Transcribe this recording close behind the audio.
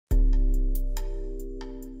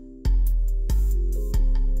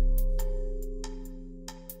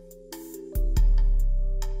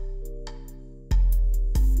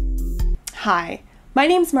Hi, my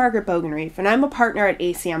name's Margaret Bogenreef, and I'm a partner at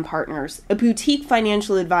ACM Partners, a boutique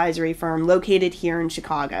financial advisory firm located here in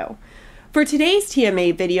Chicago. For today's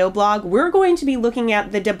TMA video blog, we're going to be looking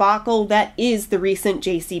at the debacle that is the recent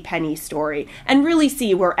Penney story, and really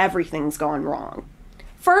see where everything's gone wrong.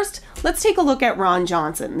 First, let's take a look at Ron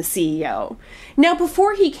Johnson, the CEO. Now,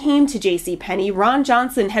 before he came to Penney, Ron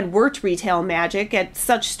Johnson had worked retail magic at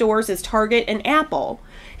such stores as Target and Apple.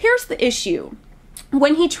 Here's the issue.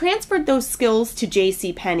 When he transferred those skills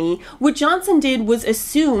to Penney, what Johnson did was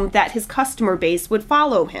assume that his customer base would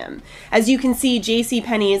follow him. As you can see,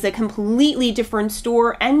 Penney is a completely different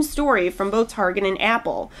store and story from both Target and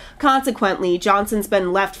Apple. Consequently, Johnson's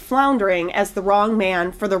been left floundering as the wrong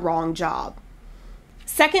man for the wrong job.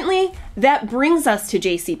 Secondly, that brings us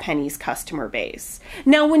to Penney's customer base.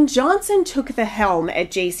 Now, when Johnson took the helm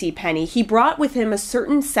at Penney, he brought with him a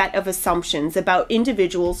certain set of assumptions about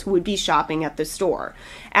individuals who would be shopping at the store.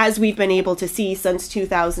 As we've been able to see since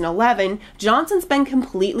 2011, Johnson's been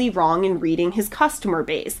completely wrong in reading his customer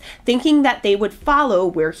base, thinking that they would follow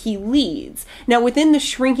where he leads. Now, within the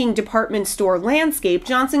shrinking department store landscape,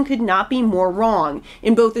 Johnson could not be more wrong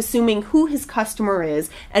in both assuming who his customer is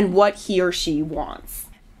and what he or she wants.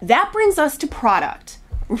 That brings us to product.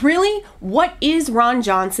 Really, what is Ron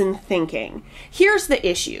Johnson thinking? Here's the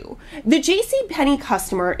issue. The Penney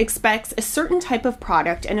customer expects a certain type of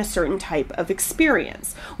product and a certain type of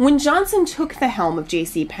experience. When Johnson took the helm of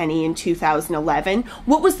Penney in 2011,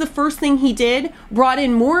 what was the first thing he did? Brought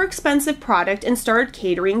in more expensive product and started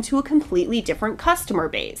catering to a completely different customer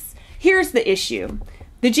base. Here's the issue.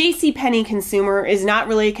 The Penney consumer is not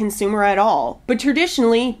really a consumer at all, but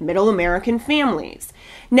traditionally middle American families.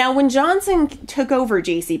 Now, when Johnson took over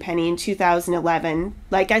Penney in 2011,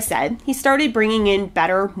 like I said, he started bringing in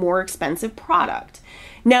better, more expensive product.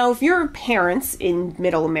 Now, if you're parents in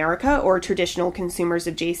middle America or traditional consumers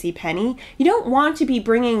of Penney, you don't want to be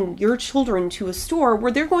bringing your children to a store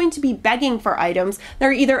where they're going to be begging for items that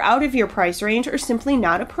are either out of your price range or simply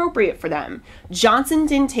not appropriate for them. Johnson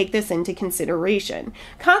didn't take this into consideration.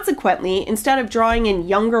 Consequently, instead of drawing in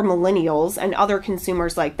younger millennials and other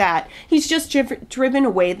consumers like that, he's just driven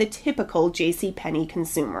away the typical Penney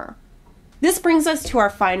consumer. This brings us to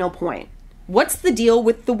our final point. What's the deal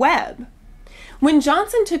with the web? When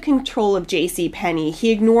Johnson took control of Penney, he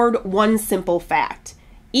ignored one simple fact.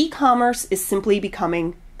 E-commerce is simply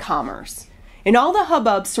becoming commerce. In all the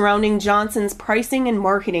hubbub surrounding Johnson's pricing and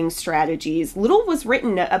marketing strategies, little was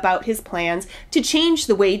written about his plans to change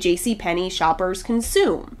the way Penney shoppers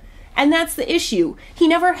consume. And that's the issue. He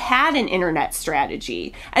never had an internet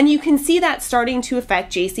strategy, and you can see that starting to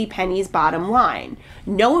affect Penney's bottom line.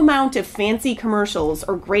 No amount of fancy commercials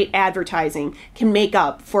or great advertising can make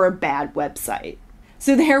up for a bad website.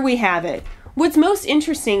 So there we have it. What's most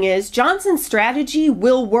interesting is Johnson's strategy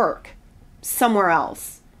will work somewhere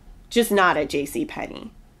else, just not at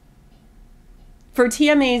Penney. For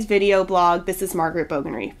TMA's video blog, this is Margaret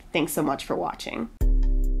Bogenreef. Thanks so much for watching.